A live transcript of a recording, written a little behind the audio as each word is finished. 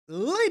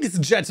Ladies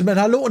and Gentlemen,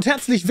 hallo und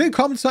herzlich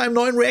willkommen zu einem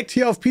neuen React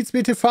hier auf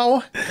Pizmeet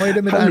TV.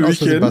 Heute mit einem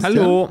Sebastian.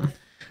 Hallo.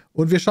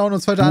 Und wir schauen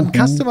uns heute an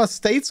Customer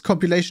States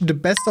Compilation The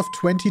Best of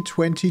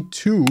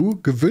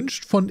 2022,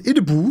 gewünscht von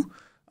Idebu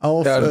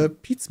auf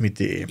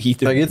pizmeet.de.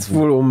 Da geht es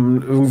wohl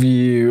um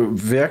irgendwie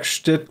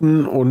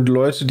Werkstätten und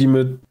Leute, die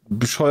mit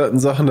bescheuerten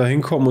Sachen da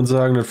hinkommen und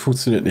sagen, das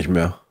funktioniert nicht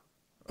mehr.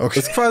 Okay.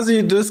 Das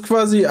ist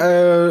quasi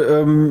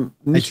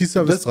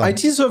IT-Service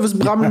IT-Service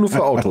Bram nur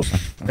für Autos.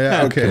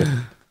 Ja, okay.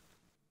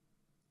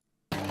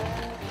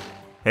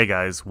 Hey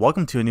guys,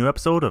 welcome to a new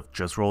episode of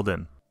Just Rolled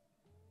In.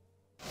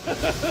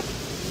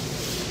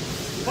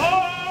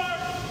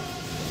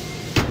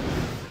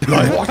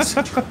 What?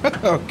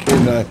 Okay,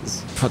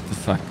 nice. What the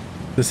fuck?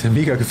 Das ist ja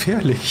mega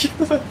gefährlich.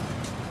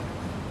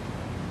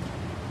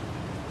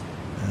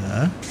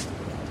 Ja.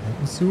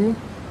 Hinzu.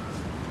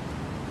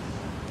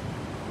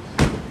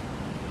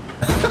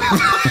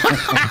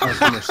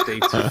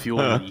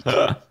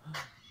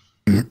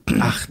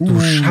 Ach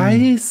du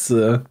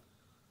Scheiße.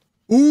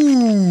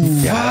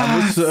 Ja,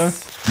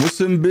 musst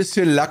du ein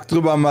bisschen Lack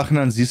drüber machen,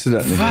 dann siehst du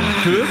das nicht.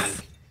 Ach du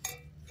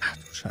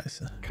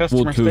Scheiße.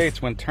 Customer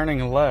states when turning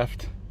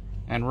left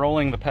and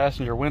rolling the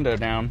passenger window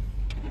down,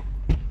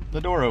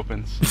 the door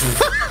opens.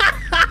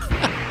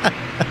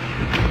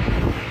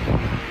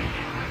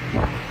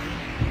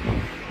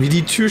 Wie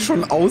die Tür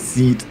schon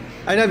aussieht.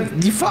 Alter,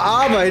 die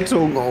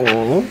Verarbeitung.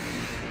 Oh.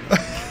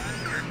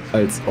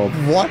 Als ob.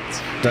 What?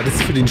 Das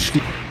ist für den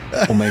Schlie.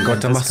 Oh mein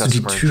Gott, da machst du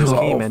die Türe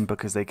auf.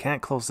 Because they can't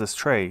close this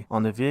tray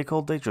on the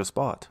vehicle they just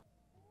bought.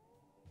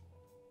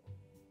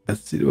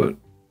 Das sieht über.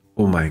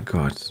 Oh mein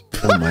Gott.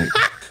 Oh mein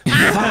Gott.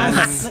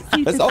 Was?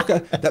 Das ist auch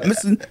geil. Da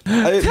müssen.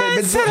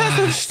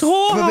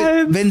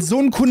 Wenn so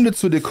ein Kunde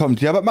zu dir kommt,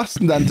 ja, was machst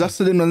du denn dann?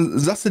 Sagst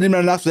du dem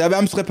danach so, ja, wir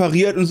haben es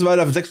repariert und so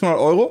weiter für 600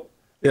 Euro?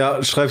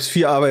 Ja, schreibst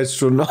 4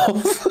 Arbeitsstunden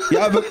auf.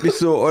 Ja, wirklich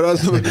so, oder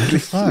so. Die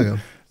Frage.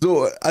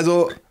 So,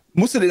 also.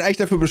 Musst du den eigentlich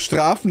dafür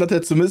bestrafen, dass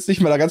er zumindest nicht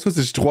mal da ganz kurz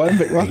die Streuung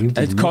wegmacht?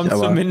 Es kommt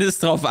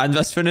zumindest drauf an,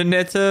 was für eine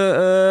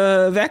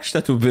nette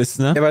Werkstatt du bist,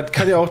 ne? Ja, aber das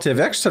kann ja auch der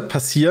Werkstatt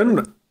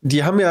passieren.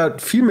 Die haben ja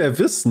viel mehr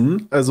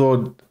Wissen.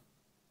 Also,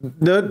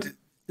 ne,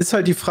 ist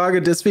halt die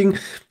Frage, deswegen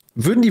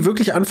würden die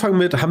wirklich anfangen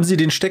mit, haben sie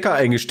den Stecker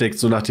eingesteckt,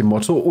 so nach dem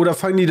Motto? Oder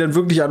fangen die dann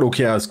wirklich an,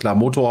 okay, alles klar,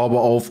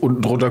 Motorhaube auf,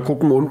 unten drunter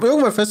gucken und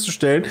irgendwann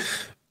festzustellen,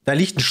 da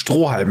liegt ein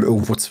Strohhalm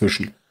irgendwo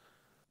zwischen.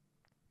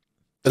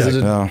 Also,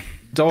 ja.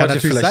 Dauert Kann ja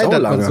natürlich vielleicht sein, auch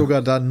dass lange. man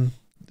sogar dann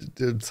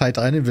Zeit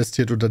rein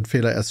investiert und dann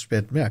Fehler erst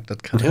spät merkt. Das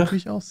kann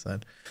natürlich auch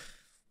sein.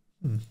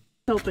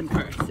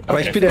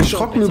 Aber ich bin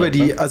erschrocken über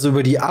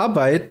die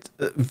Arbeit,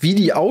 wie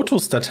die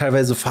Autos da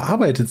teilweise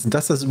verarbeitet sind,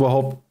 dass das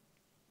überhaupt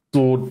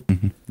so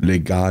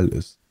legal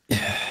ist.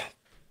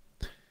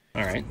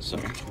 Alright, so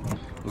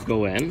we'll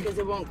go in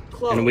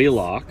and we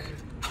lock.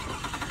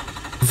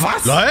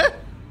 Was?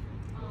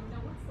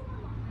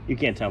 You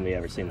can't tell me you've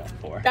ever seen that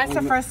before. That's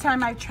the first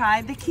time I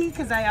tried the key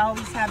because I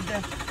always have the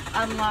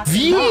unlock.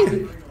 Wie?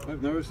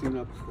 I've never seen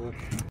that before.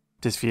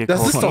 This vehicle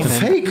Das ist doch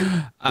fake.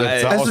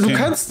 Also du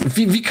kannst,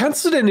 wie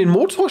kannst du denn den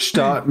Motor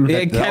starten?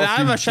 Keine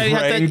Ahnung, wahrscheinlich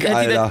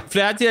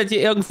hat er die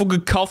irgendwo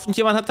gekauft und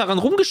jemand hat daran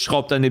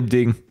rumgeschraubt an dem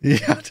Ding.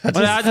 Ja, und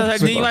er hat das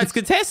halt niemals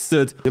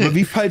getestet. Ja, aber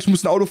wie falsch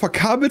muss ein Auto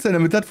verkabelt sein,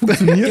 damit das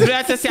funktioniert? Er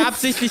hat das ja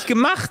absichtlich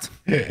gemacht.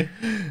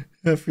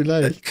 Ja,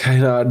 vielleicht.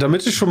 Keine Ahnung,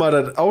 damit du schon mal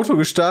das Auto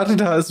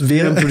gestartet hast,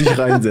 während du dich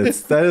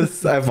reinsetzt. Das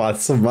ist einfach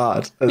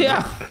smart. Also,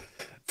 ja.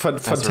 Von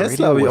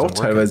Tesla habe ich auch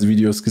teilweise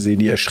Videos gesehen,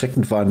 die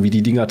erschreckend waren, wie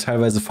die Dinger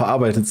teilweise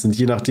verarbeitet sind,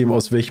 je nachdem,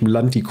 aus welchem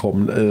Land die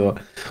kommen.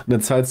 Und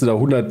dann zahlst du da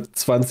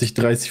 120,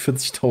 30,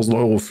 40.000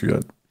 Euro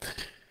für.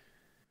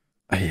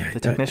 The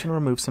technician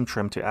removed some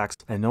trim to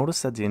ask and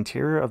noticed that the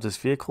interior of this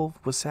vehicle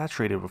was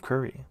saturated with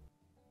curry.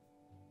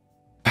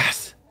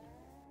 Was?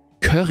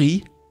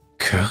 Curry?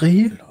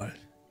 Curry? Lol.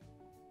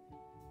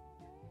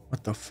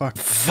 What the fuck?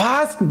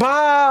 Was?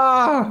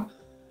 Bah!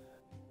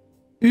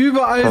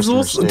 Überall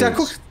Soße. Und da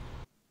guck.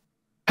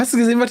 Hast du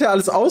gesehen, was der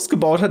alles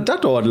ausgebaut hat? Das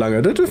dauert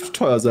lange. Das dürfte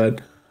teuer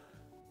sein.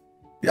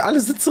 Ja,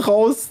 alle Sitze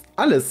raus.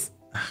 Alles.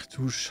 Ach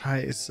du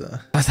Scheiße.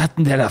 Was hat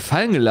denn der da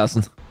fallen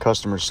gelassen?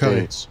 Customer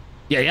states.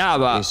 Ja,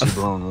 aber. AC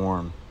blown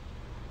warm.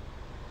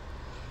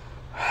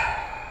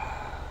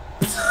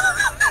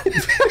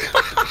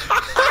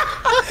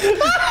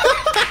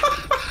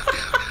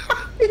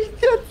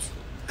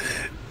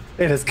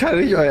 Ey, das kann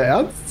nicht euer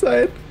Ernst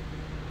sein.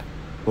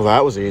 Well,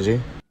 that was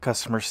easy.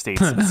 Customer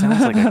states it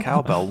sounds like a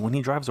cowbell when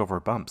he drives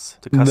over bumps.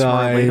 The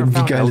customer later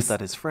found out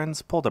that his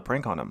friends pulled a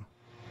prank on him.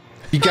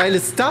 Wie geil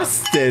ist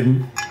das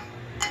denn?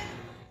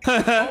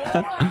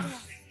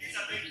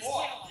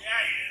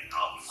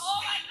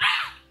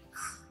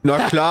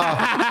 Na klar.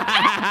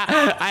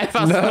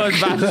 Einfach so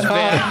ein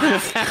Waschbär.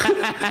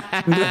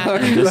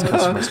 This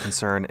customer's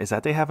concern is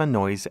that they have a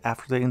noise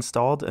after they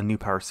installed a new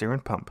power steering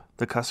pump.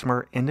 The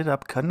customer ended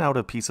up cutting out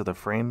a piece of the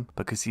frame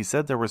because he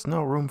said there was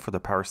no room for the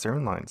power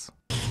steering lines.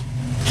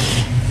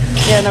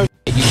 Yeah, no.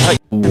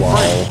 Wow.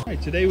 All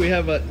right, today we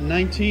have a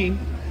 19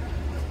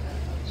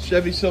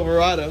 Chevy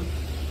Silverado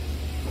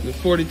with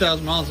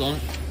 40,000 miles on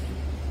it,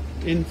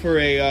 in for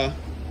a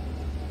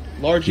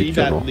large Keep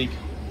evac trouble. leak.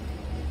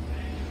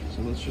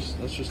 So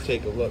let's just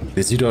take a look.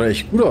 Der sieht doch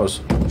echt gut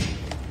aus.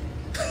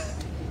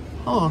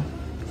 Oh.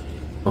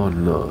 Oh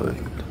nein.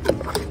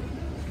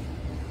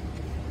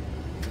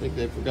 I think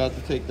they forgot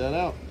to take that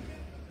out.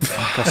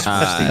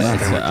 Customers stated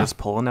they were just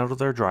pulling out of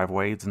their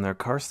driveway, then their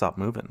car stopped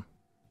moving.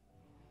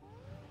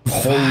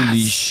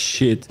 Holy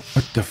shit.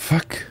 What the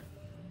fuck?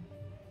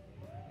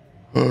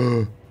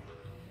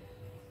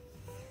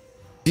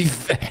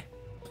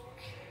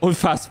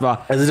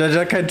 Unfassbar. Also, dass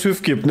da kein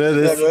TÜV gibt,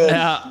 ne? Das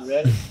Ja.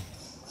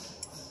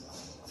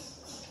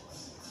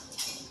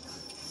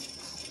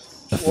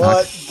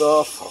 What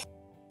the fuck?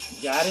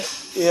 Got it?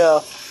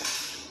 Yeah.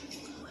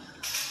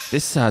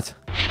 Ist das?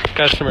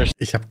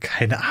 Ich habe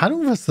keine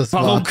Ahnung, was das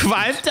war. Warum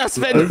qualmt das,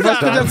 wenn du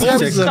da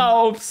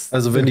rumschraubst?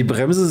 Also, wenn die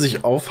Bremse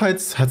sich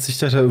aufheizt, hat sich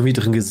das da irgendwie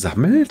drin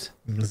gesammelt?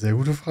 Eine sehr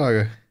gute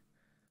Frage.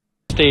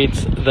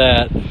 States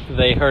that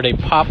they heard a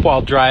pop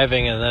while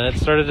driving and then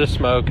it started to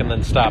smoke and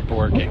then stopped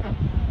working.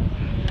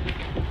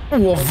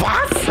 Oh,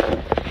 was?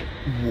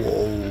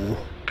 Whoa.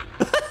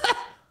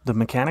 The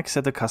mechanic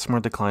said the customer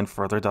declined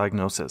further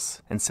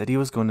diagnosis and said he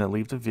was going to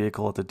leave the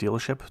vehicle at the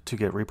dealership to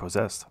get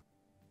repossessed.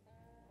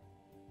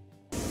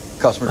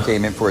 Customer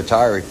came in for a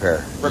tire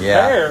repair.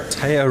 Repair? Yeah.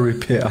 Tire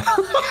Repair.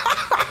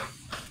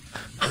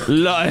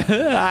 Lol,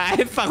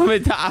 einfach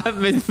mit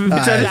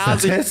der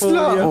Nase.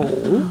 Tesla?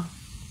 Oh.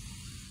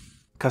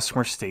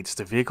 Customer states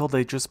the vehicle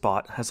they just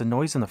bought has a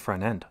noise in the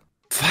front end.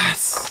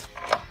 Was?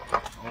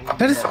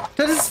 Das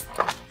ist...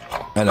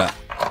 Alter.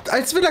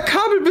 Als wenn der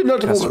Kabelbinder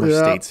drum Customer ist.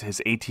 states his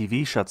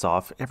ATV shuts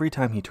off every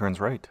time he turns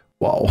right.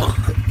 Wow.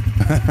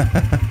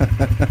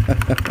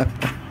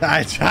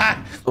 Alter,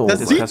 Oh, das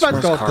His sieht man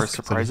customer's doch. car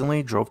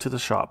surprisingly drove to the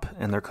shop,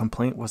 and their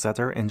complaint was that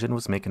their engine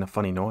was making a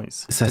funny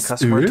noise. Ist The das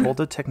customer Öl? told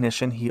the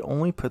technician he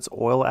only puts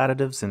oil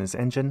additives in his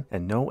engine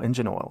and no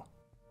engine oil.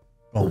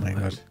 Oh mein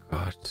Gott.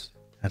 Gott.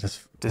 Ja,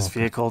 This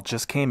vehicle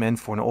just came in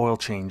for an oil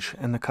change,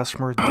 and the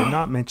customer did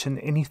not mention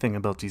anything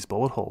about these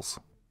bullet holes.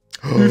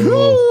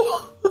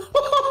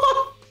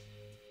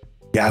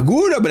 Ja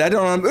gut, aber der hat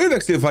ja noch einen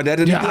Ölwechsel gefahren. Der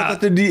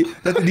hatte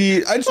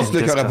die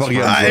Einschusslöcher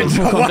repariert.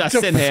 Wo kommt das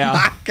denn her?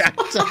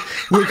 Alter.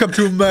 Welcome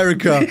to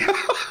America.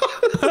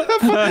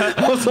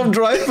 Aus so einem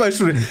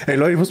Drive-by-Studio. Hey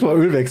Leute, ich muss mal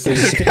Öl wechseln.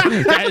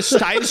 Der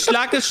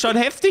Steinschlag ist schon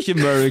heftig,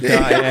 America,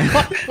 ey.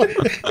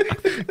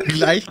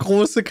 Gleich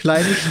große,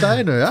 kleine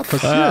Steine. Ja,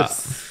 passiert.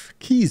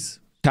 Kies.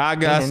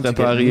 Cargas And to get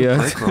new repariert.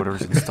 brake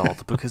rotors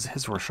installed because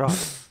his were shot.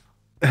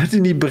 Er hat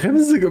in die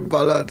Bremse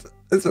geballert.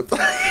 Also,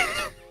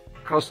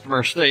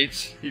 Customer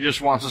states he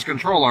just wants his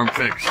control arm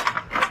fixed.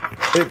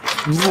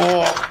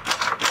 boah.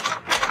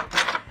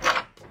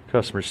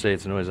 Customer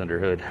states noise under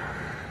hood.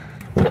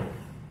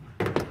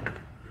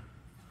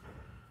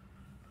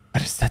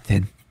 Was ist das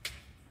denn?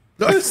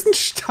 Da ist ein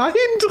Stein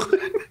drin.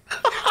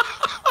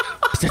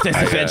 Ich dachte,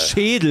 das wäre ein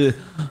Schädel.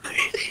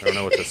 I don't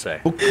know what to say.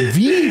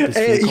 Wie?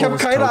 Ey, ich habe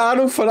keine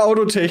Ahnung von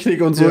Autotechnik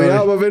und so,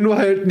 ja, aber wenn du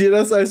halt dir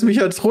das als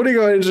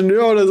Mechatroniker oder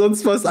Ingenieur oder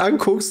sonst was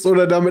anguckst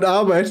oder damit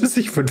arbeitest,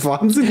 ich würde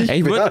wahnsinnig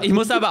Ich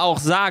muss aber auch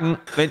sagen,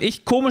 wenn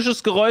ich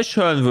komisches Geräusch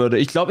hören würde,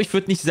 ich glaube, ich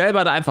würde nicht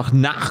selber da einfach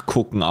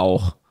nachgucken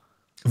auch.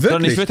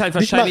 Wirklich? Ich würde halt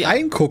nicht wahrscheinlich mal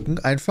reingucken,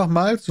 einfach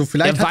mal. So,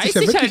 vielleicht Ja, hat sich weiß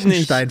ja ich wirklich halt ein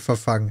nicht. Stein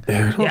verfangen.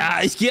 Ja,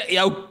 ich gehe,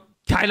 ja,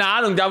 keine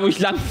Ahnung, da wo ich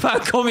lang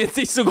fahre, kommen jetzt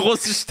nicht so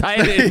große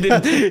Steine in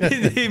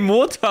den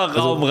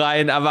Motorraum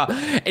rein, aber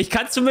ich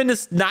kann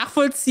zumindest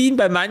nachvollziehen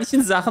bei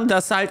manchen Sachen,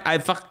 dass halt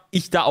einfach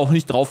ich da auch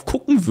nicht drauf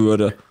gucken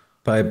würde.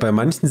 Bei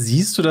manchen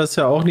siehst du das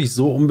ja auch nicht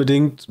so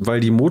unbedingt, weil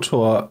die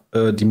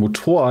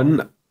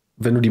Motoren,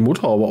 wenn du die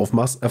Motorhaube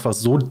aufmachst, einfach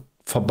so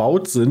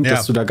verbaut sind,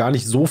 dass du da gar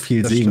nicht so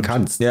viel sehen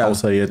kannst,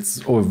 außer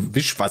jetzt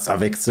Wischwasser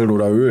wechseln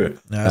oder Öl.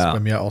 Ja, ist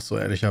bei mir auch so,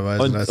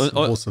 ehrlicherweise. Da ist eine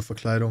große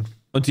Verkleidung.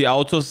 Und die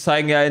Autos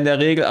zeigen ja in der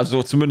Regel,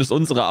 also zumindest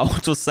unsere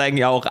Autos zeigen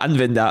ja auch an,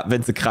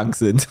 wenn sie krank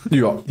sind.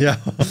 Ja.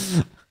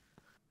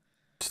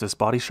 To this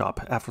body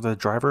shop after the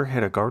driver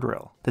hit a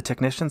guardrail. The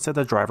technician said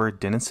the driver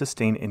didn't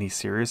sustain any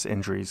serious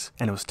injuries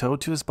and was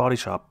towed to his body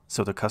shop,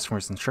 so the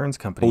customer's insurance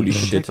company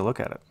could take a look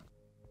at it.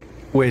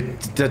 Wait,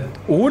 das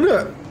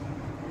ohne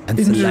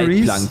Ganze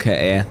Leitplanke,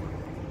 ey.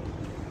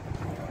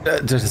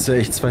 Das ist ja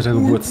echt zweiter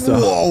Geburtstag.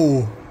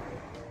 Wow.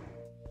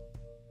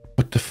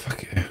 What the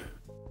fuck, ey?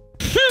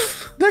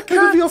 Na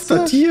klar, wie oft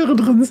da Tiere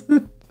drin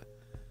sind.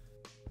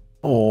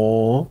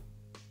 Oh.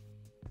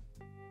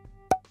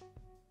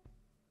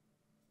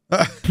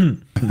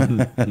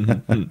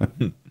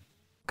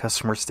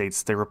 Customer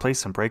states they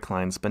replaced some brake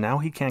lines, but now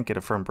he can't get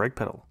a firm brake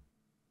pedal.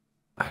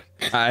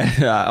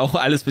 Alter, auch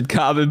alles mit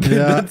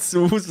Kabelbindern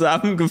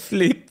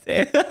zusammengeflickt,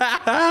 ey.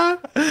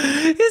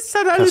 Ist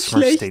das alles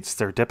Customer schlecht? states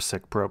their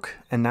dipstick broke,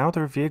 and now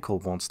their vehicle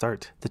won't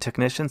start. The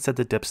technician said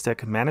the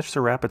dipstick managed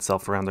to wrap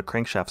itself around the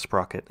crankshaft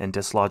sprocket and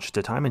dislodged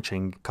the timing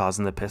chain,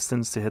 causing the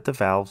pistons to hit the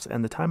valves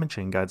and the timing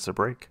chain guides the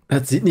brake.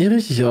 Das sieht nicht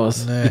richtig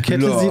aus. Die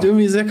Kette sieht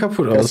irgendwie sehr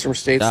kaputt aus. Customer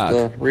states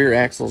the rear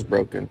axle's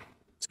broken.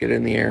 Let's get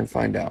in the air and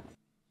find out.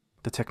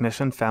 The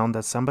technician found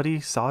that somebody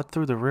sawed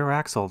through the rear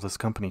axle of this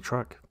company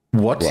truck.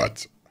 What?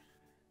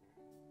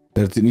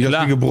 Der hat sich nicht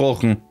aus wie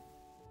gebrochen.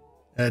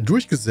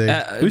 Durchgesägt.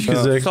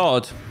 Durchgesägt.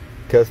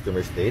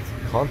 Customer states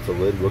console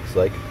lid looks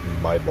like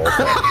my ball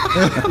sack.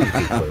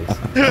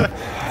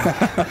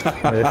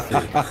 Let's see.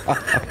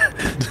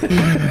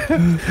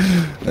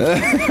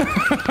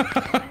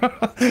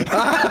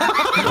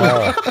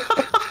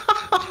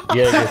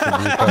 Yeah, das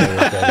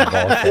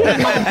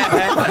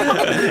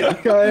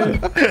ist Geil.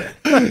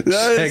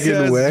 Das ist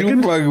ja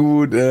super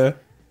gut,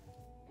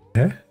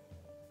 Hä?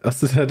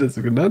 Hast du das jetzt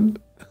so genannt?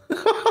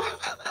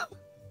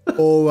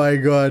 Oh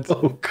mein Gott.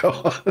 Oh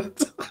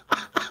Gott.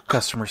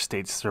 Customer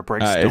states their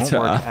brakes don't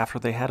work after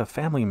they had a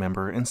family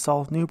member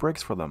install new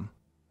brakes for them.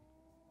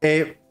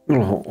 Ey.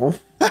 Oh.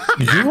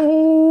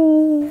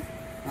 Well,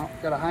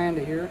 got a high end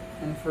here,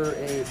 and for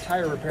a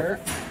tire repair,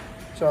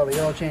 so the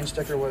yellow chain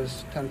sticker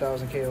was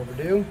 10,000K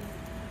overdue.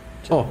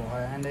 Typical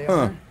high end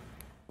AR.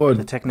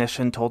 The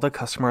technician told the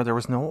customer there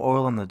was no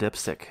oil on the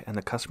dipstick, and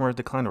the customer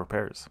declined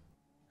repairs.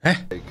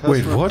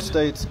 Wait, what?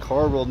 States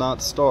car will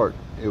not start.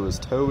 It was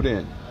towed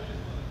in.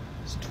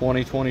 It's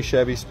 2020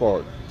 Chevy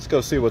Spark. Let's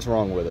go see what's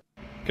wrong with it.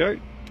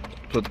 Okay.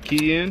 Put the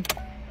key in.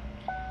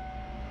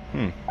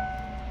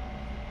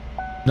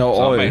 No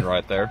Something oil.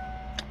 right there.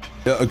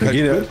 Ja,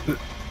 okay.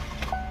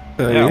 Yeah,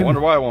 I wonder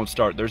why it won't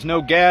start. There's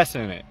no gas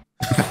in it.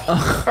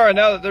 Alright,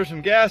 now that there's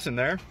some gas in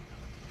there.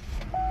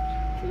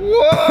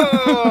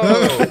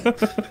 Whoa!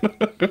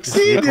 The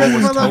vehicle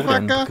was towed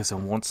in because it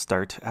won't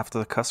start after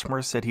the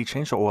customer said he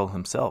changed the oil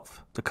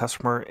himself. The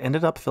customer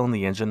ended up filling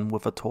the engine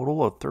with a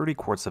total of 30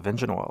 quarts of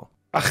engine oil.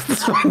 The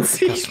customer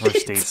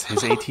states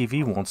his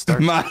ATV won't start.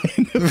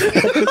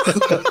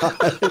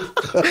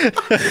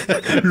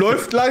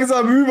 Läuft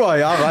langsam über,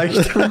 ja,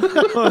 reicht.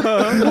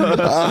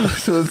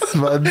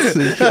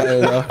 28,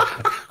 Alter.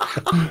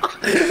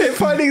 Ey,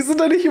 vor allen Dingen sind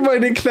da nicht immer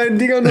in den kleinen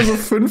Dingern nur so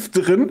 5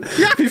 drin.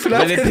 Ja, wie viel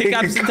Bei den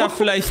Pickups sind da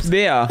vielleicht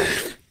mehr.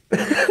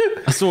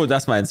 Ach so,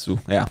 das meinst du,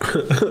 ja.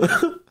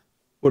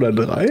 Oder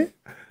 3?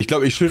 Ich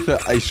glaube, ich schütte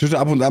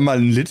ab und an mal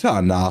einen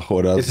Liter nach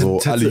oder so,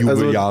 alle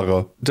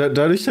Jubeljahre. Also,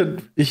 dadurch, dass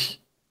ich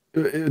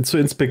zur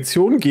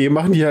Inspektion gehe,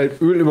 machen die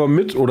halt Öl immer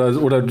mit oder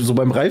so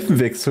beim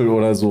Reifenwechsel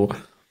oder so.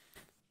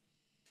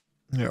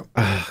 Ja.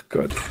 Ach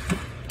Gott.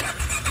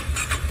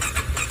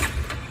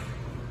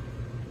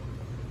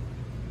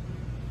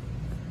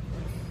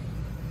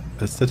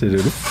 Was ist das denn,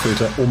 der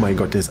Luftfilter? Oh mein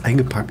Gott, der ist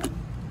eingepackt.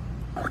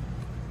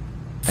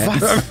 Was?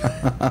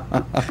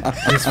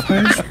 Der ist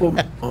falsch rum.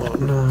 Oh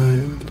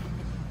nein.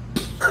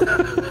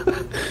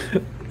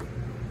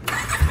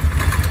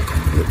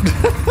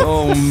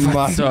 Oh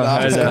Mann,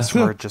 The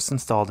customer just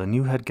installed a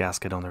new head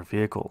gasket on their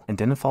vehicle and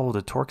didn't follow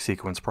the torque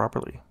sequence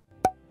properly.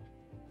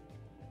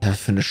 Ja,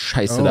 für eine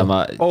Scheiße da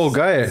mal. Oh,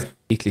 geil.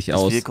 Eklig This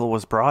aus. vehicle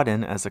was brought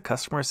in as the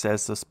customer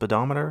says the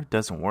speedometer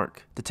doesn't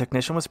work. The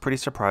technician was pretty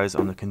surprised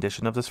on the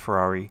condition of this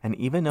Ferrari and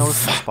even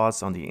noticed the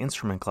spots on the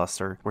instrument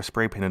cluster were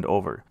spray painted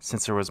over,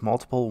 since there was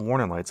multiple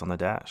warning lights on the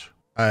dash.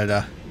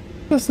 Alter.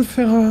 Das ist ein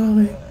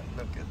Ferrari.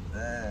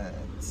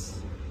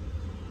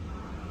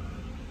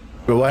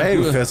 Aber hey,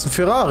 du fährst ein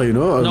Ferrari,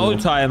 ne? Ein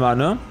Oldtimer,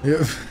 ne? Ja.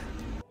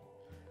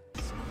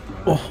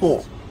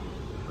 Oh.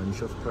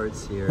 Bunch of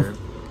parts here.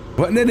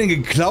 Wo hat denn der denn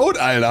geklaut,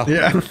 Alter?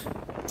 Ja.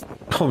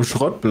 Am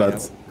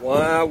Schrottplatz.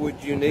 Why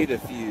would you need a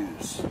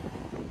fuse?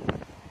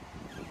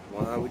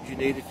 Why would you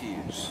need a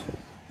fuse?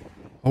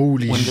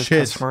 Holy When the shit.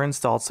 customer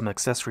installed some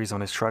accessories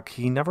on his truck,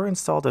 he never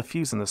installed a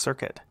fuse in the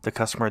circuit. The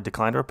customer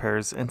declined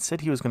repairs and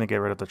said he was going to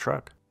get rid of the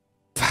truck.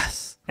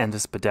 Was? And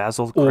this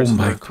bedazzled Oh Chrysler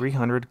my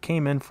 300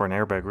 came in for an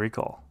airbag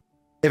recall.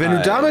 Ey, wenn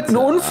du damit einen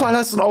Unfall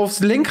hast und aufs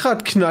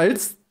Lenkrad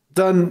knallst,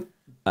 dann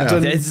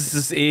Dann ist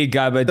es eh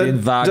egal bei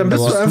den Wagen. Dann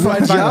bist du einfach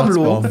ein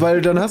Diablo, Weihnachtsbaum.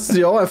 weil dann hast du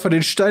dir auch einfach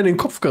den Stein in den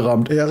Kopf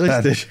gerammt. Ja,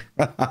 richtig.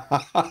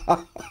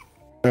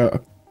 Ja.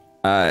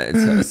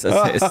 Alter, ist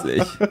das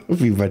hässlich.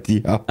 Wie bei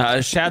dir?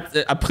 Scherz,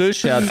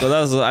 April-Scherz,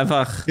 oder? So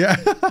einfach Ja.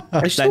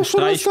 Ich dein doch was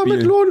damit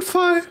Streichspiel.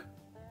 Lohnfall.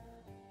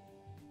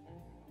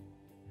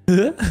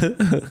 Das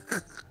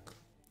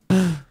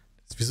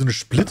ist wie so eine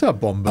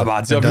Splitterbombe. Aber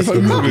hat sie auf wenn jeden das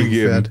Fall Mühe irgendwie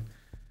gegeben. fährt.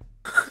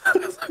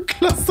 So ein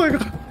Cluster.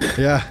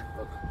 Ja.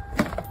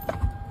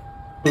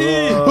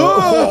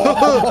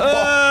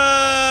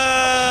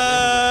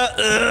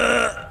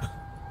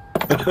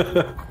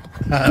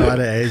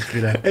 Warte, echt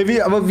wieder. Ey,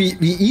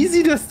 wie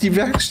easy das die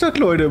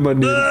Werkstattleute immer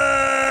nehmen.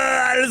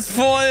 Alles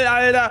voll,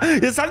 Alter.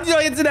 Das haben die doch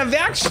jetzt in der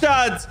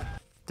Werkstatt.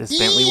 This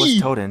Bentley was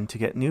towed in to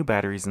get new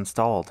batteries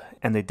installed,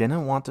 and they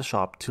didn't want the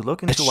shop to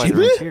look into why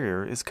the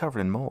interior is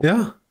covered in mold.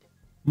 Ja,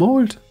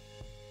 Mold.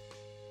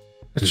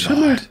 Es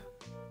schimmelt.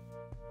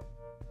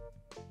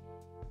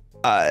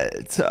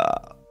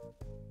 Alter.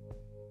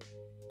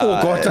 Oh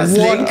Gott, das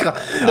Lenkrad.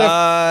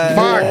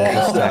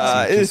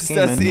 Ist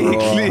das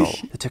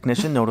eklig. The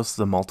technician noticed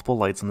the multiple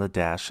lights on the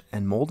dash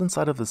and mold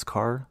inside of this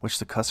car, which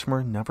the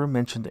customer never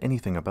mentioned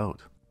anything about.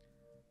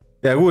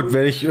 Ja gut,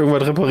 wenn ich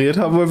irgendwas repariert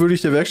haben wollte, würde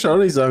ich der Werkstatt auch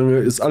nicht sagen,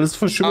 ist alles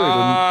verschimmelt.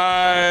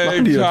 Dann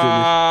machen die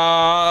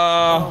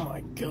Alter. Oh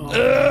my god.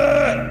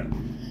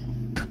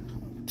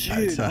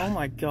 Dude, oh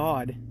my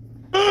god.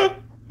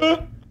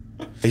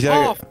 Ich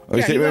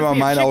denke mir immer,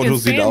 mein Auto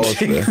sieht aus.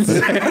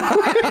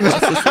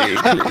 Das ist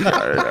eklig,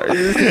 Alter.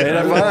 Ey,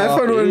 das war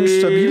einfach nur ein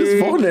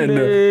stabiles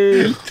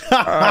Wochenende.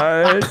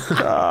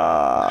 Alter.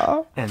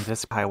 And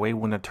this highway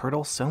when a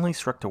turtle suddenly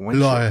struck the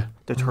windshield. Lol.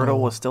 The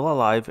turtle was still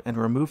alive and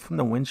removed from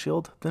the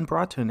windshield, then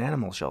brought to an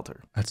animal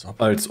shelter. Als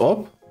ob. Als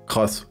ob?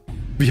 Krass.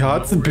 Wie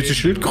hart sind bitte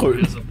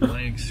Schildkröten?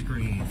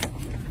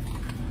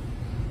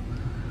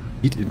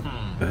 Eat in.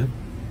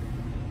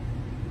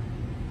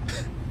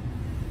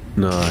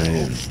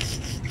 Nein.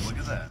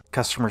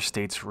 Customer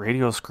states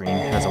radio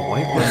screen has a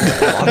white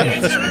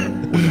lens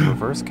screen when the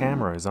reverse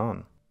camera is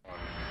on.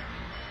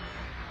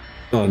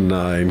 Oh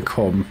nein,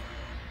 komm.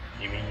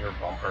 You mean your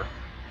bumper?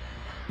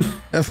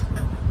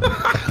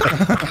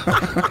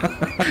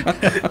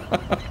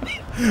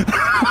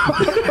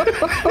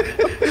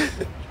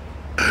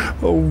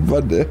 Oh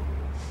Mann, ey.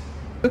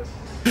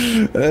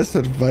 Es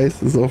hat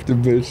Weißes auf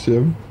dem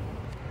Bildschirm.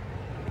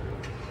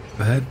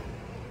 Was?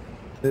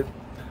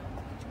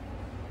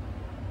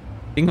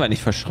 Ding war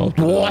nicht verschraubt.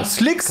 Boah,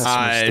 Slicks!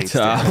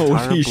 Alter,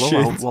 holy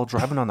shit. While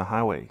driving on the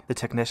highway, the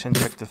technician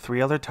checked the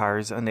 3 other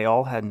tires and they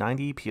all had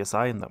 90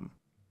 PSI in them.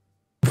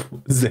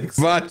 6.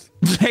 Was?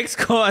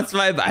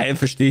 6,2.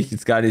 Verstehe ich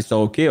jetzt gar nicht. Ist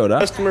doch okay, oder?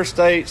 Customer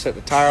states that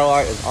the tire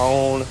light is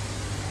on.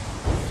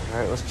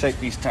 Alright, let's check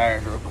these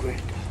tires real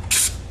quick.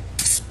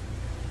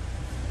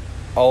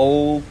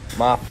 Oh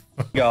my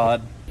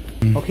god.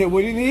 Okay,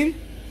 what do you need?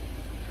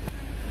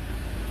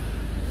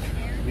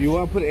 You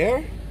want to put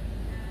air?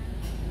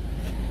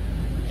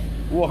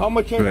 Well, how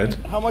much air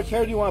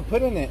do you want to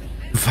put in it?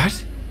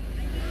 What?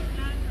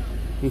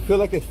 You feel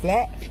like it's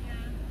flat?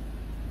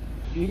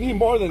 You need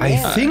more than I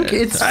that. think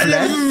it's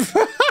flat.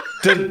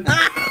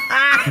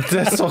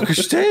 Das ist doch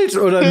gestellt,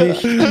 oder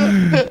nicht?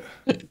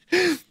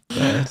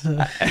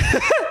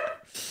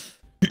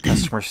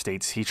 Customer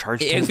states he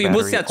charged his Irgendwie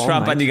muss ja battery all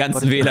Trump an die night,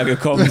 ganzen Wähler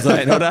gekommen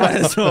sein, oder?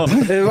 Also.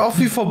 Auch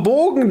wie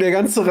verbogen der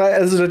ganze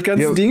also das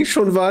ganze Ding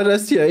schon war, da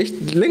ist die ja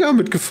echt länger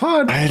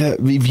mitgefahren. Alter,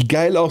 wie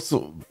geil auch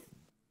so.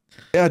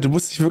 Ja, du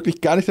musst dich wirklich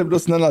gar nicht damit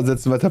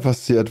auseinandersetzen, was da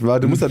passiert war.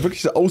 Du musst halt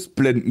wirklich so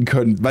ausblenden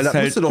können, weil das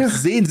musst du doch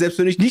sehen, selbst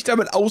wenn du dich nicht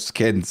damit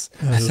auskennst.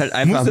 Das ist halt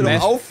einfach muss dir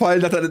doch auffallen,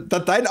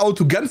 dass dein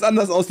Auto ganz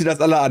anders aussieht als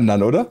alle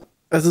anderen, oder?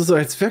 Also so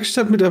als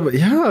Werkstattmitarbeiter,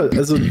 ja,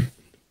 also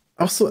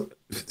auch so,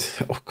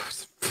 oh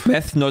Gott.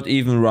 Meth not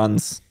even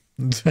runs.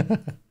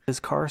 His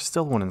car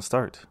still wouldn't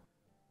start.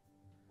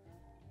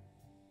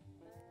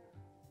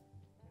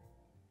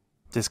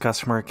 This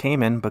customer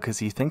came in because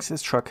he thinks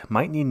his truck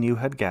might need new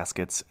head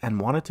gaskets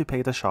and wanted to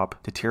pay the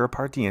shop to tear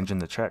apart the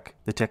engine to check.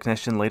 The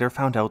technician later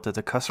found out that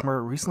the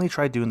customer recently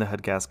tried doing the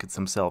head gaskets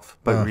himself,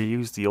 but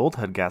reused the old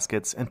head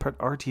gaskets and put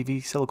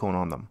RTV silicone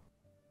on them.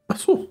 Ach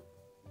so.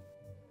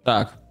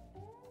 Stark.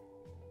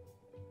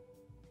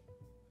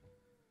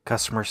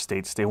 Customer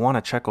states they want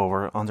to check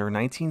over on their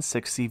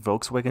 1960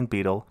 Volkswagen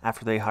Beetle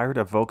after they hired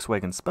a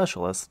Volkswagen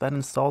specialist that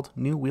installed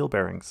new wheel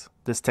bearings.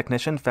 This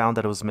technician found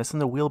that it was missing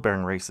the wheel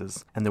bearing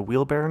races, and the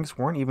wheel bearings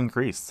weren't even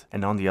greased,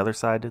 and on the other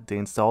side, they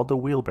installed the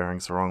wheel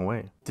bearings the wrong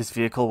way. This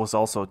vehicle was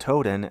also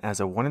towed in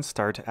as it wouldn't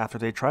start after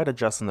they tried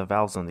adjusting the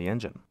valves on the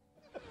engine.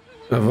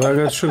 Da war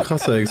ganz schön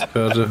krasser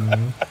Experte.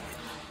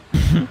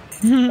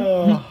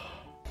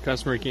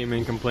 Customer came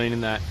in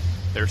complaining that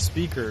their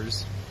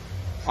speakers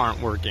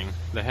aren't working.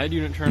 The head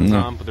unit turns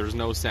on, but there's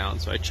no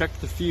sound. So I checked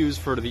the fuse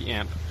for the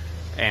amp,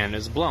 and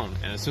it's blown.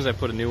 And as soon as I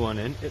put a new one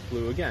in, it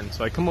blew again.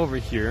 So I come over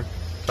here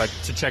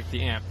to check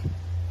the amp,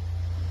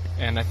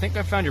 and I think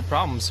I found your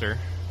problem, sir.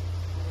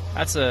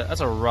 That's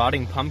a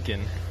rotting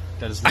pumpkin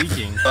that is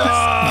leaking.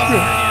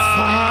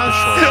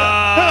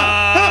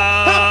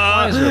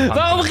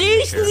 Warum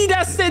riechen Sie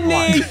das denn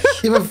nicht?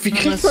 Ja, aber wie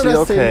kriegt man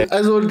das denn?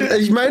 Also,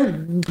 ich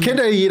meine, kennt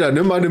ja jeder,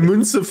 ne? Mal eine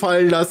Münze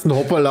fallen lassen,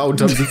 hoppala,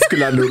 unterm Sitz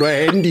gelandet oder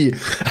Handy.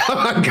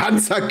 Aber ein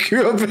ganzer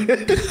Kürbis.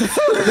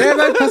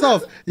 Nein, pass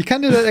auf, ich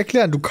kann dir das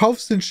erklären. Du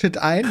kaufst den Shit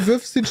ein,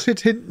 wirfst den Shit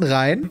hinten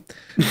rein,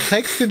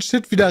 trägst den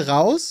Shit wieder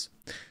raus,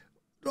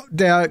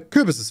 der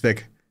Kürbis ist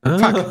weg.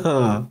 Fuck.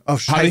 Oh,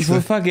 Scheiße. Hab ich wohl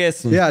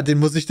vergessen. Ja, den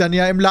muss ich dann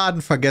ja im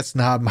Laden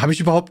vergessen haben. Habe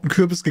ich überhaupt einen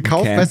Kürbis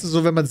gekauft? Okay. Weißt du,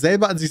 so wenn man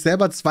selber an sich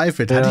selber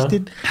zweifelt. Hatte ich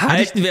den?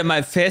 Halten wir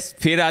mal fest,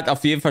 Peter hat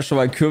auf jeden Fall schon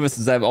mal einen Kürbis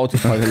in seinem Auto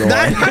verloren.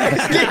 Nein,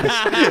 nicht.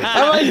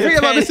 Aber ich will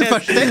ja mal ein bisschen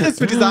Verständnis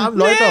für diese armen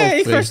Leute aufbringen.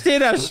 Ich verstehe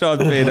das schon,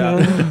 Peter.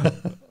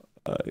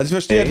 Also ich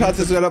verstehe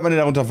tatsächlich, dass man den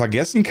darunter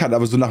vergessen kann,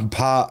 aber so nach ein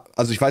paar,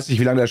 also ich weiß nicht,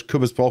 wie lange der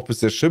Kürbis braucht, bis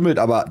der schimmelt,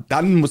 aber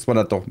dann muss man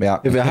das doch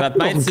merken. Ja, wir hatten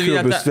noch einen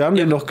Kürbis, wir haben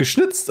den noch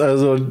geschnitzt,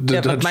 also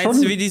ja, was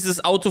meinst du, wie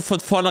dieses Auto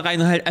von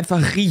vornherein halt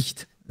einfach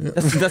riecht?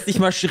 Dass du das nicht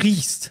mal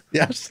riechst.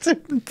 Ja,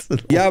 stimmt.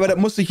 Ja, aber da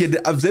muss sich hier,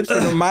 selbst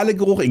der normale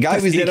Geruch,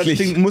 egal wie sehr das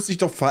klingt, muss sich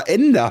doch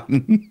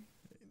verändern.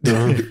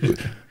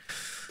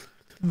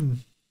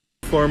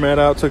 Format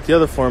out, took the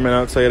other format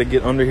out, so I gotta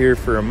get under here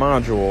for a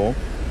module.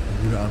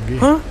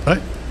 Huh? What?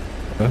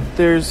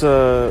 There's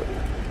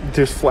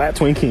flat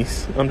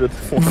Twinkies under the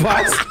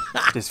format. Was?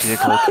 This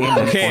vehicle came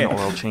in for an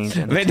oil change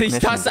and Wenn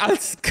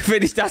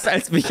ich das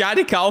als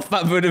Mechaniker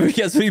aufmachen würde, würde ich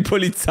ja so die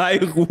Polizei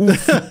rufen.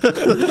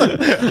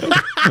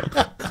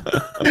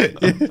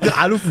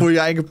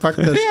 Alufolie eingepackt.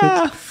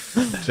 Ja.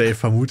 Jay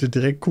vermutet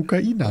direkt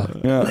Kokainer.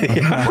 Ja.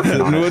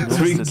 Nur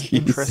Twinkies.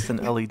 Interest in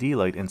LED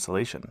light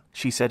installation.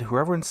 She said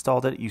whoever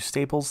installed it used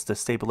staples to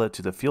staple it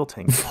to the fuel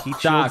tank, heat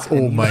shields, Oh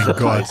and mein used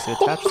Gott. ties to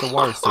attach the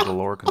wires to the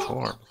lower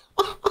control arm.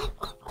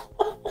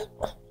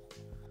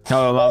 Kann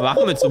man mal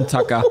machen mit so einem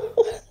Tacker.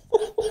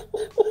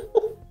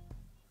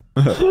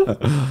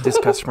 This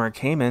customer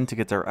came in to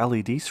get their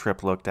LED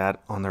strip looked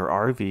at on their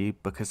RV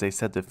because they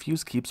said the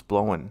fuse keeps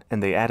blowing,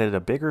 and they added a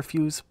bigger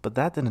fuse, but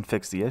that didn't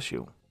fix the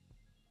issue.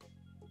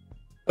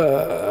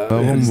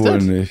 Warum wohl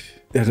nicht?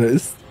 Ja,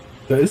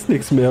 da ist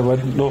nichts mehr, was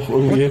noch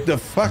irgendwie. What the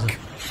fuck?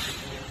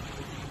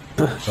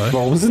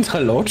 Warum sind da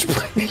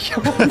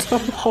Lautsprecher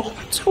unterm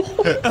Auto?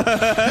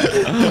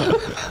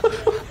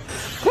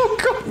 Oh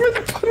Gott, mit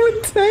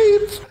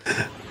Tape!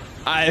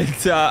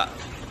 Alter.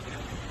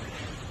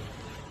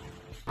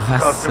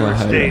 Was Customer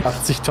zur Hölle?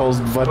 states.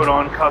 80.000 Watt. Put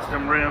on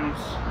custom rims.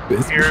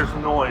 Here's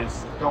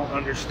noise. Don't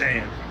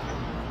understand.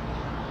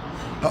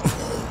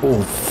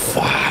 Oh,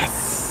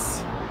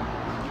 was?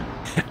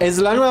 Ey,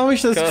 so lange habe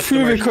ich das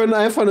Gefühl, wir können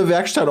einfach eine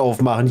Werkstatt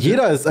aufmachen.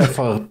 Jeder ist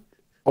einfach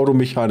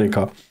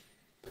Automechaniker.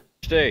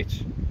 States.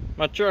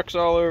 My truck's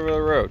all over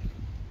the road.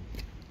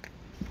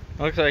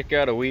 Looks like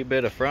got a wee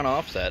bit of front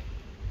offset.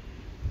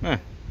 Huh.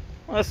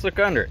 Let's look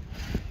under it.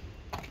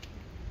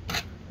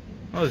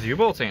 Oh, those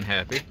U-bolts ain't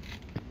happy.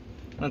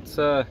 That's,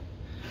 oh,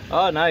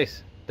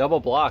 nice. Double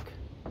block.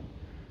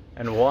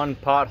 And one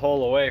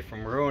pothole away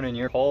from ruining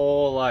your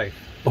whole life.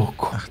 Oh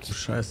Gott. Ach du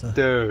Scheiße.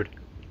 Dude.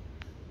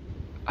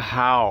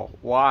 How?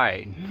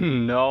 Why?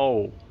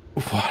 No.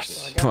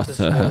 What? What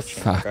the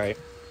fuck? Right.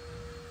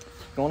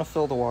 You want to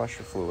fill the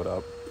washer fluid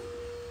up.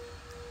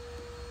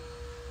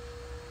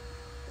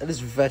 That is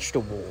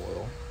vegetable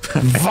oil.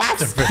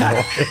 Was? There's 3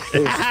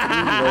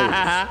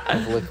 layers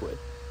of liquid.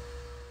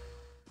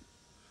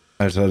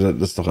 Alter,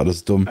 das ist doch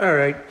alles dumm. All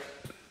right.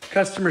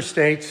 Customer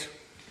states,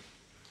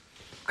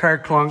 car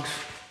clunks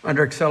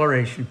under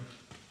acceleration.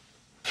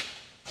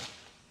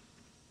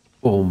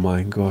 Oh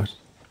mein Gott.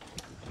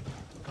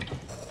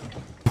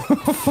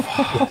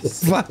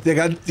 Was?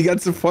 Die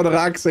ganze vordere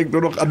Achse hängt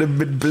nur noch an dem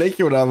mit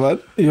Blech oder was?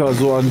 Ja,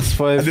 so an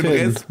 2 An dem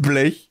Fäden.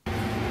 Restblech.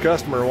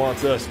 Customer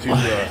wants us to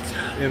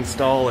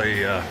install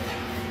a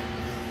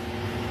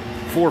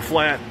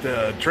 4-flat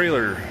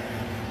trailer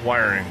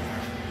wiring.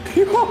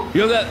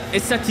 Junge,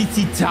 ist das die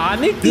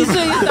Titanic, die sie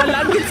jetzt an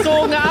Land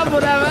gezogen haben,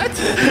 oder was?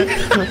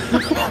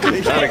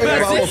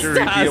 Was ist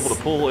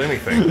das?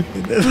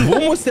 Wo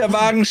muss der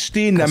Wagen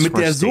stehen, damit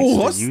der so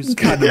rosten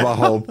kann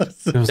überhaupt?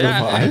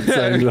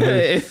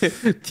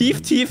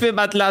 Tief im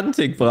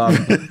Atlantik, Bram.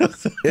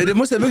 Ja, der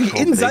muss ja wirklich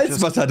in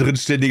Salzwasser drin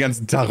stehen den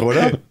ganzen Tag,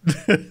 oder?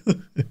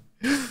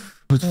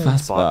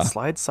 Spot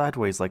slides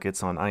sideways like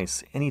it's on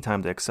ice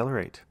anytime to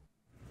accelerate.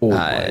 Oh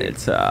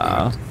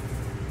Alter.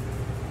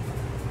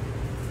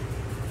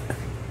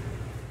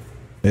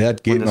 Ja,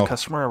 das geht When this noch.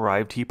 customer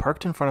arrived, he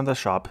parked in front of the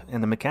shop,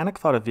 and the mechanic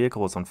thought a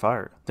vehicle was on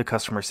fire. The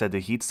customer said the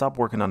heat stopped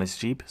working on his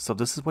Jeep, so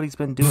this is what he's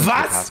been doing for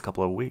the past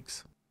couple of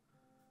weeks.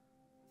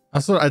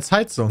 Achso, als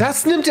Heizung.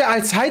 Das nimmt er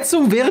als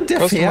Heizung, während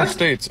der fährt?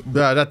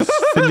 Ja, das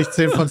finde ich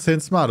 10 von 10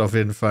 smart auf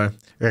jeden Fall.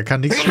 Er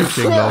kann nichts schief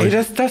gehen, glaube ich.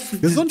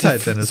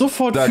 Gesundheit, Dennis.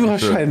 Sofort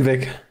Führerschein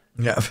weg.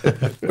 Ja.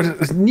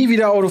 Und nie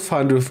wieder Auto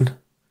fahren dürfen.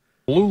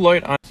 Blue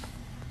light on.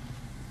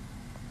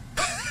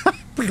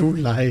 Blue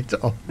Light.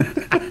 Oh.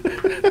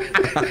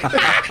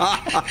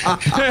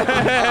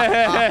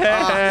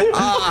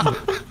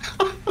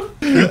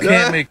 You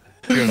can't make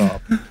shit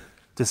up.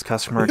 This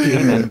customer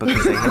came in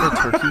because they had a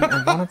turkey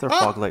and wanted their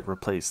fog light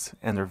replaced,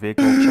 and their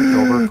vehicle checked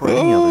over for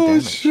any other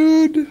damage.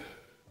 Schön.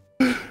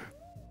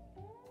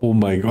 Oh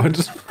mein Gott.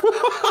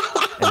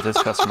 And this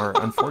customer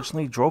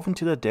unfortunately drove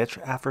into the ditch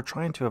after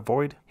trying to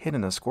avoid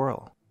hitting a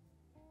squirrel.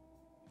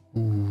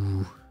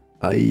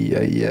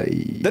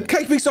 Eieiei. Das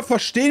kann ich wenigstens doch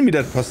verstehen, wie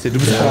das passiert. Du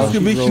bist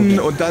ausgewichen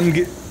und dann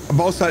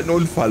baust halt einen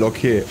Unfall,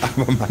 okay.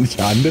 Aber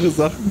manche andere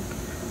Sachen.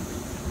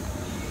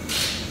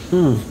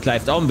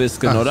 Bleibt auch ein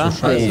bisschen, oder? So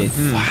scheiße.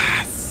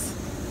 Was?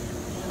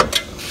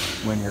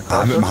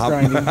 Mit dem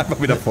Hammer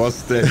einfach wieder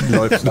vorstellen.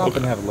 Läuft noch. Stop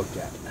and have a look at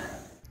it.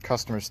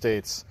 Customer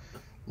states,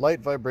 light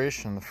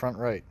vibration in the front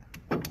right.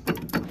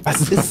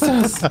 Was ist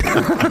das?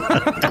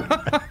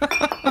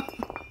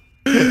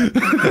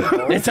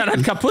 Jetzt hat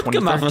er kaputt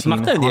gemacht. Was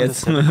macht er denn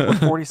jetzt?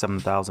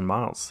 47,000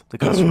 miles. The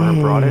customer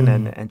brought it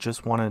in and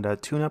just wanted a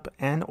tune-up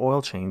and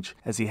oil change,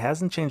 as he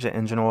hasn't changed the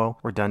engine oil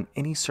or done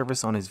any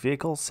service on his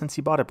vehicle since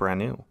he bought it brand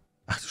new.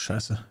 Ach du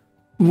Scheiße.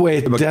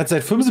 Wait, der hat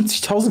seit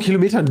 75.000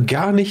 Kilometern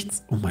gar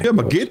nichts. Oh mein Ja,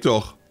 aber Gott. geht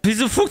doch.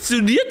 Wieso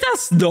funktioniert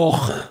das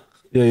doch?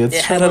 Ja, jetzt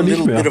It had a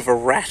little bit of a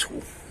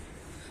rattle.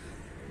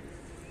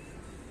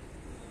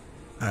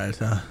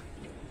 Alter.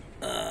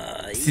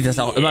 Sie das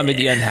auch immer mit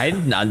ihren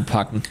Händen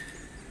anpacken.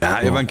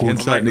 Ja, irgendwann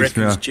kennst du halt nichts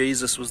mehr.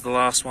 Jesus was the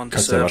last one to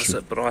Kannst du service waschen.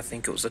 it, but I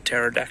think it was a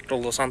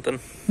pterodactyl or something.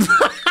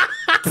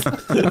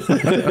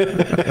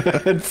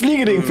 Ein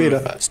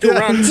Fliegedingfeder. Still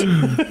runs,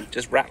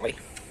 just rattly.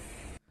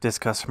 This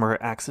customer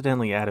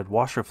accidentally added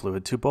washer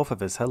fluid to both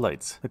of his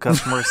headlights. The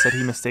customer said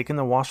he mistaken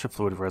the washer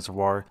fluid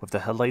reservoir with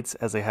the headlights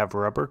as they have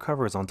rubber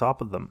covers on top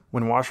of them.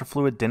 When washer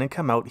fluid didn't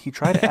come out, he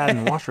tried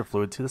adding washer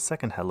fluid to the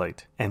second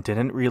headlight and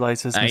didn't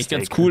realize his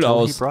mistake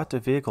until he brought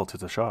the vehicle to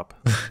the shop.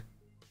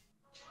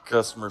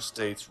 Customer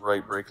states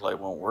right brake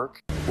light won't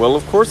work. Well,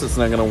 of course it's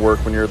not going to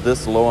work when you're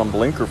this low on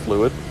blinker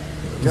fluid.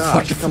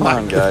 Gosh, come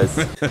on, guys.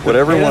 What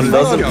everyone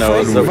doesn't know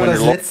is that war when das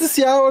you're letztes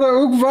Jahr oder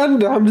irgendwann?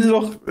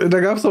 Da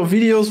gab es doch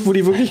Videos, wo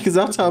die wirklich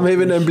gesagt haben, hey,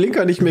 wenn dein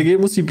Blinker nicht mehr geht,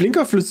 muss die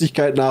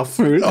Blinkerflüssigkeit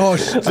nachfüllen. Oh,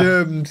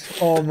 stimmt.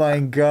 Oh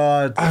mein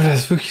Gott. Aber das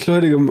ist wirklich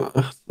Leute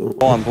gemacht.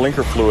 on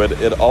blinker fluid,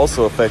 it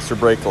also affects your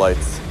brake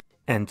lights.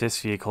 And this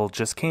vehicle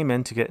just came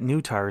in to get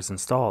new tires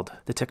installed.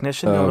 The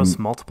technician noticed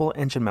multiple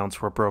engine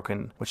mounts were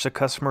broken, which the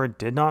customer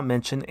did not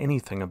mention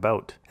anything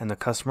about, and the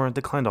customer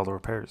declined all the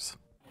repairs.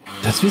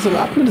 Das ist wie so ein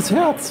atmendes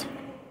Herz.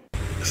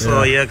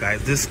 So yeah,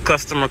 guys, this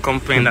customer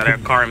complained that their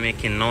car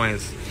making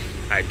noise.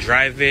 I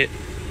drive it,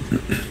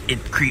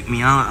 it creeped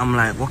me out. I'm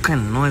like, what kind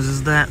of noise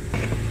is that?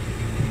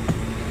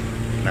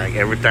 Like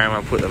every time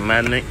I put a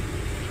magnet,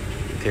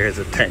 there's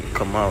a tank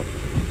come out.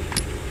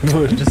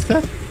 Was ist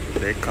das?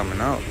 They're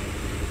coming out.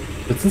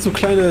 Das sind so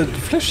kleine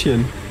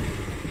Fläschchen.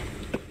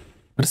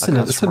 Was ist denn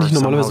das? Ist das nicht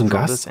normalerweise ein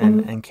Gas?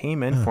 And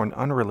came in for an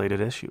unrelated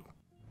issue.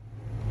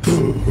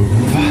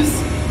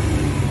 Was?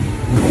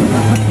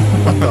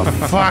 What the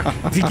fuck?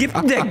 Wie gibt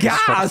denn der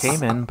Gas?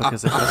 Came in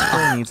because the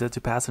customer needs it to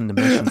pass an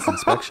emissions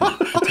inspection.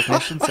 The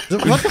technician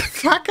said, What the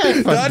fuck,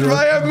 einfach? Das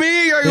war ja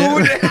mega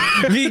gut.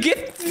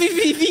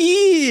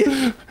 Wie?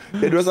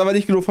 Ja, du hast aber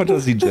nicht genug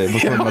Fantasie, Jay,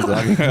 muss man mal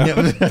sagen.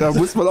 Da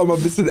muss man auch mal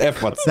ein bisschen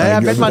Effort zeigen.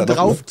 Naja, wenn man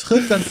drauf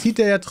tritt, dann zieht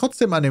er ja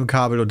trotzdem an dem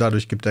Kabel und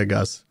dadurch gibt er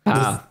Gas.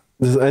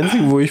 Das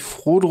Einzige, wo ich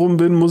froh drum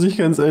bin, muss ich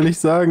ganz ehrlich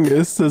sagen,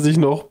 ist, dass ich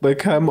noch bei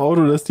keinem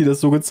Auto, dass die das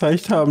so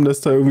gezeigt haben,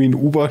 dass da irgendwie ein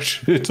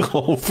Uber-Schild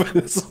drauf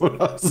ist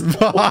oder so.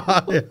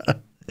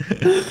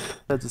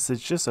 This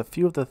is just a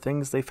few of the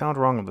things they found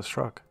wrong with this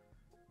truck.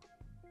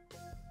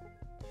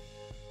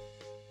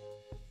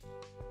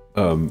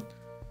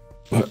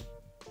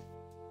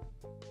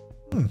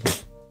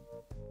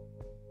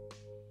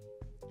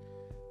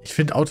 Ich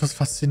finde Autos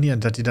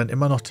faszinierend, dass die dann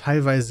immer noch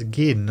teilweise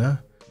gehen,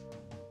 ne?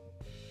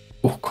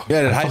 Oh Gott.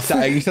 Ja, das heißt ja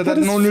eigentlich, dass das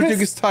ein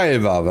unnötiges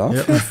Teil war, wa?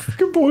 Ja.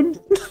 Gebunden.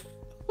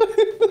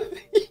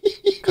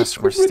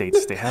 Customer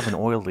states they have an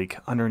oil leak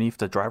underneath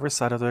the driver's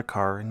side of their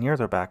car near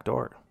their back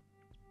door.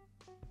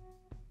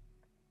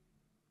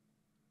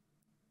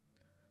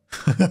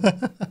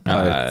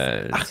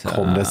 Alter. Ach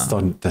komm, das ist doch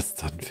ein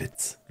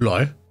Witz.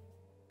 Lol.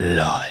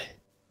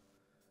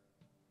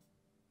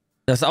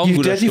 Das ist auch ein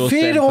guter Der hat die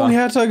Federung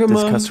härter This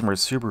gemacht.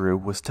 customer's Subaru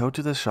was towed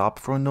to the shop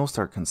for a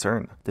no-start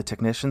concern. The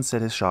technician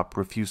said his shop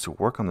refused to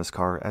work on this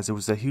car as it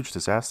was a huge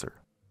disaster.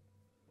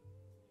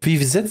 Wie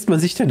setzt man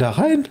sich denn da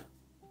rein?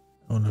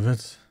 Ohne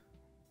Witz.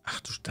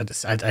 Ach du, das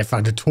ist halt einfach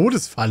eine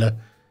Todesfalle.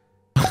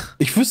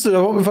 Ich wüsste da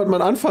überhaupt, was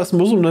man anfassen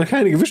muss, um dann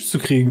keine gewischt zu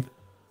kriegen.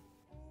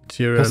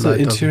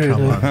 Interior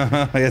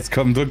Light. Jetzt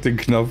komm, drück den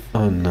Knopf.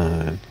 Oh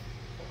nein.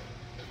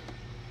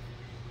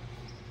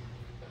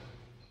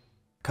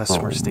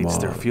 Customer states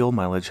their fuel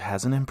mileage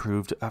hasn't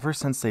improved ever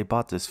since they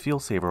bought this fuel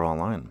saver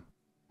online.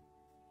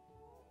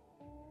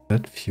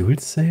 That fuel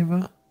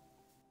saver?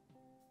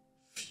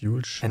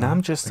 And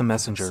I'm just a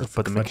messenger,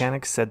 but the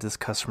mechanic said this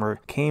customer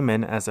came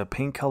in as a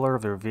paint color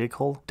of their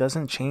vehicle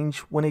doesn't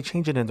change when they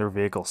change it in their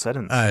vehicle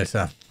settings.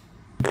 Alter.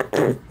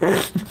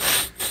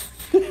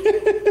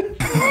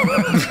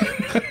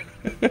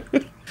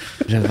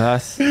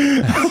 Was?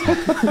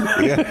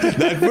 Ja,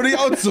 das würde ich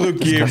auch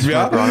zurückgeben,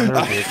 ja?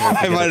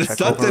 Was ist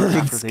das denn für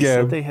ein They said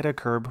Scam? they hit a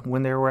curb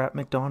when they were at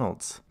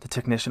McDonald's. The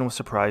technician was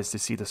surprised to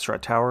see the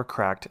strut tower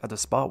cracked at the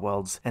spot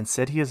welds and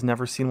said he has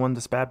never seen one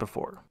this bad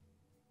before.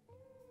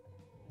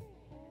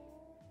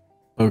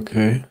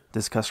 Okay.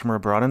 This customer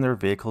brought in their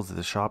vehicle to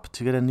the shop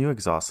to get a new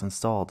exhaust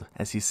installed,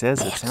 as he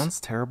says it sounds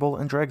terrible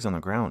and drags on the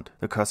ground.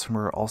 The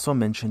customer also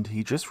mentioned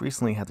he just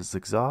recently had this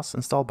exhaust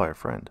installed by a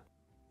friend.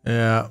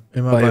 Ja,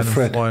 immer bei einem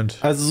Freund.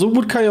 Also so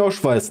gut kann ich auch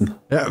schweißen.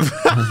 Ja.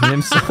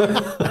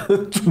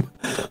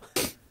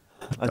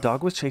 A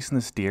dog was chasing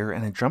this deer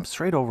and it jumped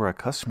straight over a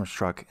customer's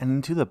truck and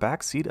into the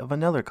back seat of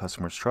another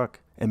customer's truck.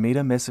 It made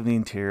a mess of the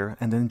interior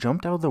and then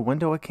jumped out of the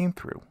window it came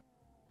through.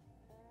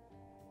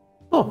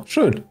 Oh,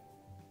 schön.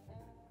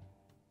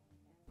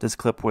 This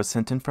clip was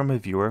sent in from a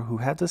viewer who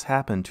had this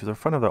happen to the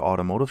front of their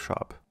automotive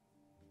shop.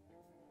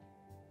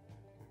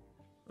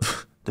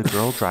 The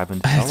girl driving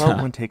fell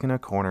out when taking a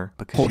corner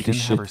because she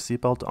didn't have her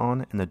seatbelt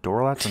on and the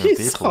door latch on her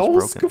vehicle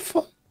was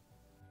broken.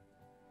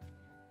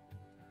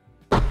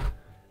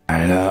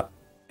 Alter,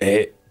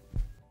 ey.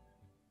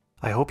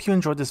 I hope you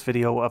enjoyed this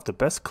video of the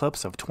best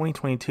clips of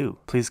 2022.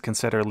 Please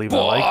consider leaving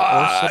a like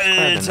or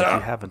subscribing if you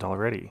haven't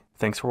already.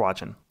 Thanks for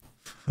watching.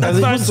 Das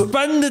waren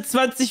spannende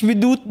 20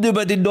 Minuten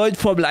über den neuen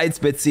Formel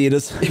 1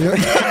 Mercedes.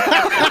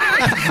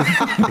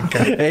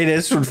 Ey, der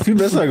ist schon viel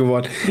besser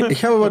geworden.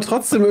 Ich habe aber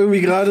trotzdem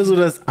irgendwie gerade so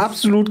das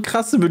absolut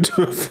krasse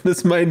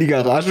Bedürfnis, mal in die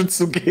Garage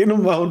zu gehen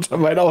und mal unter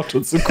mein Auto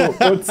zu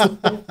gucken und so.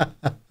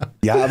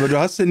 Ja, aber du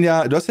hast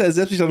ja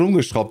selbst nicht dran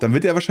rumgeschraubt, dann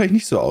wird der wahrscheinlich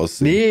nicht so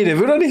aussehen. Nee, der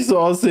wird doch nicht so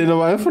aussehen,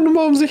 aber einfach nur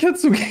mal um sicher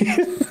zu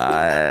gehen.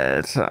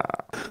 Alter.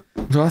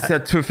 Du hast ja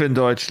TÜV in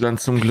Deutschland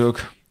zum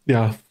Glück.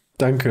 Ja,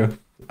 danke.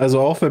 Also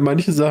auch wenn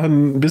manche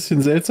Sachen ein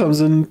bisschen seltsam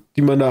sind,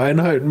 die man da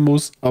einhalten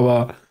muss,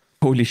 aber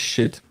holy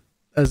shit.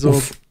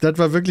 Also, das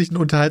war wirklich ein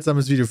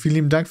unterhaltsames Video. Vielen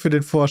lieben Dank für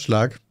den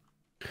Vorschlag.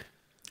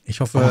 Ich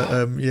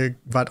hoffe, ihr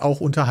wart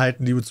auch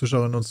unterhalten, liebe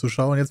Zuschauerinnen und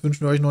Zuschauer. Und jetzt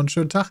wünschen wir euch noch einen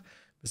schönen Tag.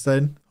 Bis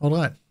dahin, haut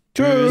rein.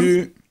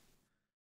 Tschüss.